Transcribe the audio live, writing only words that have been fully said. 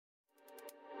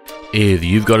If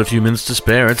you've got a few minutes to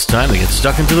spare, it's time to get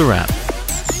stuck into the wrap.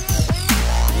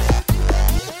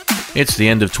 It's the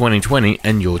end of 2020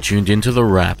 and you're tuned into The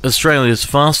Wrap, Australia's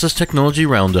fastest technology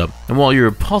roundup. And while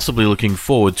you're possibly looking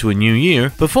forward to a new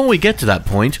year, before we get to that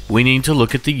point, we need to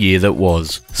look at the year that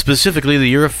was. Specifically the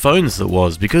year of phones that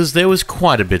was, because there was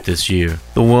quite a bit this year.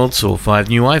 The world saw 5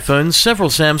 new iPhones, several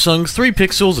Samsungs, 3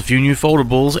 Pixels, a few new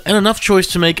foldables, and enough choice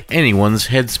to make anyone's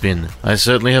head spin. I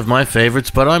certainly have my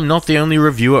favorites, but I'm not the only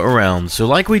reviewer around, so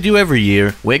like we do every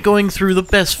year, we're going through the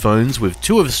best phones with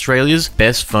 2 of Australia's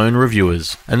best phone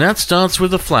reviewers. And that starts with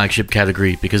the flagship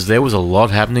category, because there was a lot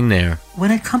happening there.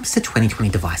 When it comes to 2020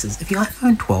 devices, the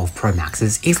iPhone 12 Pro Max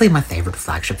is easily my favorite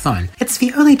flagship phone. It's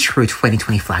the only true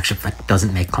 2020 flagship that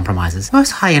doesn't make compromises.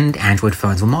 Most high-end Android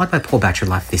phones were marred by poor battery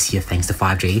life this year thanks to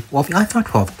 5G, while the iPhone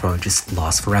 12 Pro just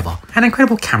lasts forever. An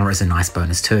incredible camera is a nice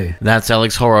bonus too. That's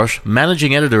Alex Horosh,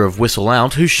 managing editor of Whistle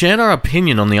Out, who shared our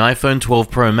opinion on the iPhone 12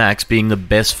 Pro Max being the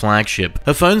best flagship.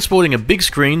 A phone sporting a big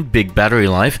screen, big battery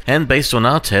life, and based on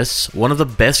our tests, one of the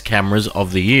best cameras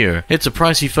of the year. It's a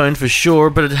pricey phone for sure,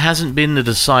 but it hasn't been the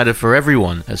decider for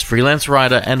everyone, as freelance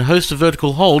writer and host of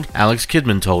Vertical Hold, Alex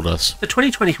Kidman told us. The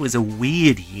 2020 was a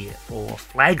weird year for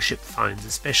flagship phones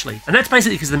especially, and that's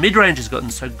basically because the mid-range has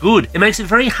gotten so good, it makes it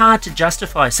very hard to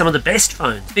justify some of the best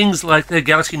phones. Things like the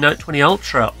Galaxy Note 20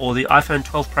 Ultra or the iPhone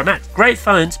 12 Pro Max. Great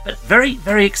phones, but very,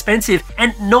 very expensive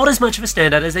and not as much of a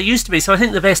standout as they used to be, so I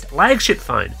think the best flagship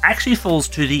phone actually falls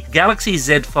to the Galaxy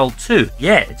Z Fold 2.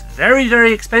 Yeah, it's very,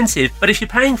 very expensive, but if you're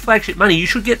paying flagship money, you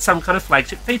should get some kind of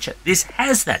flagship feature. This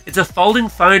has that. It's a folding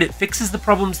phone, it fixes the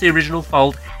problems the original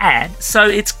Fold had, so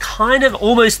it's kind of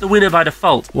almost the winner by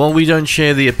default. While we don't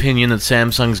share the opinion that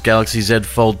Samsung's Galaxy Z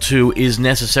Fold 2 is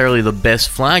necessarily the best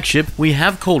flagship, we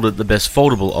have called it the best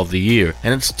foldable of the year,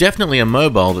 and it's definitely a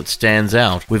mobile that stands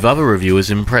out, with other reviewers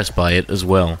impressed by it as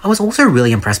well. I was also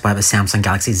really impressed by the Samsung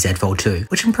Galaxy Z Fold 2,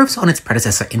 which improves on its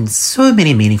predecessor in so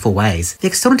many meaningful ways. The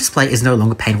external display is no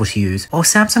longer painful to use, while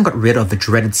Samsung got rid of the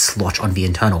dreaded slotch on the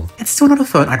internal. It's still not a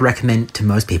phone I'd recommend to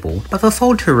most people, but the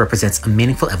Fold 2 represents a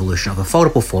meaningful evolution of a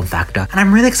foldable form factor, and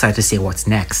I'm really excited to see what's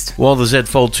next. While the Z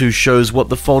Fold 2 shows what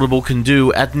the foldable can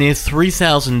do, at near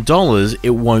 $3,000, it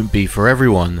won't be for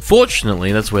everyone.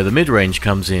 Fortunately, that's where the mid-range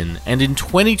comes in, and in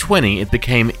 2020 it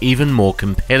became even more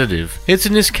competitive. It's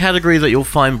in this category that you'll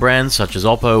find brands such as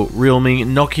Oppo, Realme,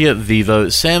 Nokia, Vivo,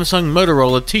 Samsung,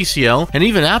 Motorola, TCL, and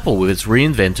even Apple with its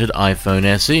reinvented iPhone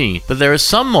SE. But there are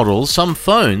some models, some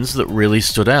phones that really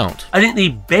stood out. I think the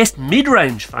best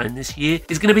mid-range phone this year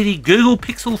is going to be the Google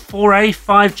Pixel 4a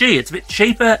 5G. It's a bit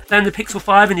cheaper than the Pixel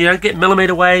 5 and you don't get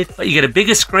millimeter wave, but you get a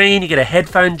bigger screen, you get a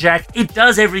headphone jack. It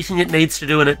does everything it needs to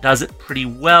do and it does it pretty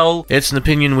well. It's an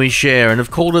opinion we share and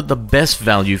have called it the best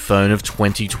value phone of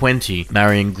 2020,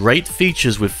 marrying great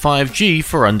features with 5G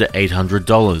for under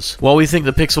 $800. While we think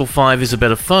the Pixel 5 is a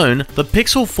better phone, the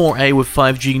Pixel 4a with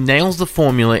 5G nails the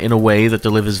formula in a way that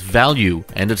delivers value,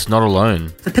 and it's not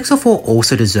alone. The Pixel 4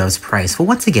 also deserves praise for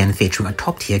once again featuring a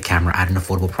top-tier camera at an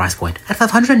affordable price point. At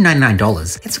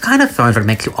 $599, it's the kind of phone that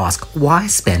makes you ask, why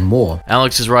spend more?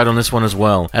 Alex is right on this one as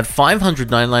well. At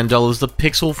 $599, the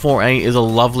Pixel 4a is a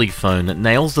lovely phone that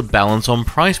nails the balance on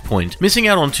price point, missing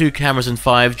out on 2 cameras and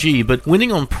 5G, but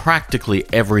winning on practically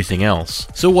everything else.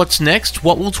 So what's next?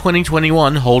 What will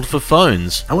 2021 hold for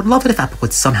phones? I would love it if Apple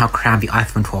would somehow cram the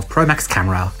iPhone 12 Pro Max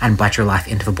camera and battery life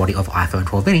into the body of iPhone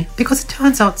 12 mini, because it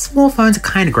turns out small phones are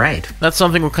kinda great. That's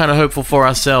something we're kinda hopeful for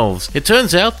ourselves. It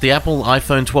turns out the Apple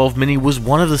iPhone 12 mini was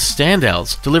one of the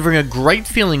standouts, delivering a great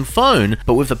feeling phone,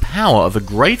 but with the power of a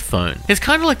great phone. It's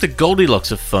kinda like the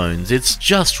Goldilocks of phones, it's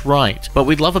just right. But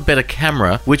we'd love a better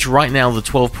camera, which right now the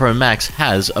 12 Pro Max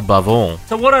has above all.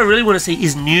 So what I really want to see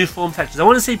is new form factors. I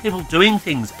want to see people doing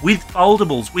things with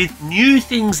foldables, with new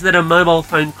things that a mobile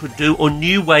phone could do or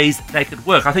new ways they could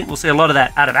work. I think we'll see a lot of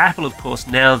that out of Apple, of course,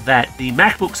 now that the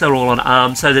MacBooks are all on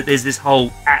ARM, so that there's this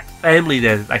whole app family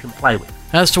there that they can play with.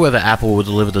 As to whether Apple will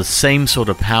deliver the same sort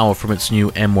of power from its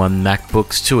new M1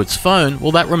 MacBooks to its phone,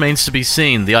 well, that remains to be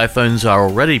seen. The iPhones are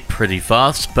already pretty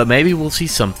fast, but maybe we'll see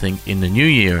something in the new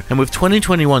year. And with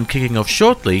 2021 kicking off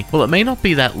shortly, well, it may not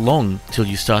be that long till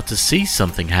you start to see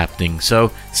something happening,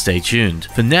 so stay tuned.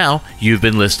 For now, you've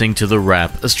been listening to The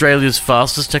Wrap, Australia's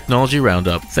fastest technology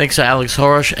roundup. Thanks to Alex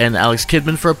Horosh and Alex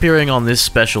Kidman for appearing on this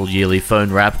special yearly phone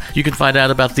wrap. You can find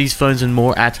out about these phones and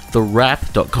more at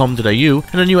thewrap.com.au,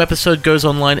 and a new episode goes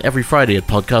online every Friday at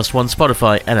Podcast One,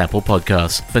 Spotify, and Apple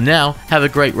Podcasts. For now, have a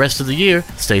great rest of the year,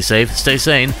 stay safe, stay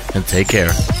sane, and take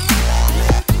care.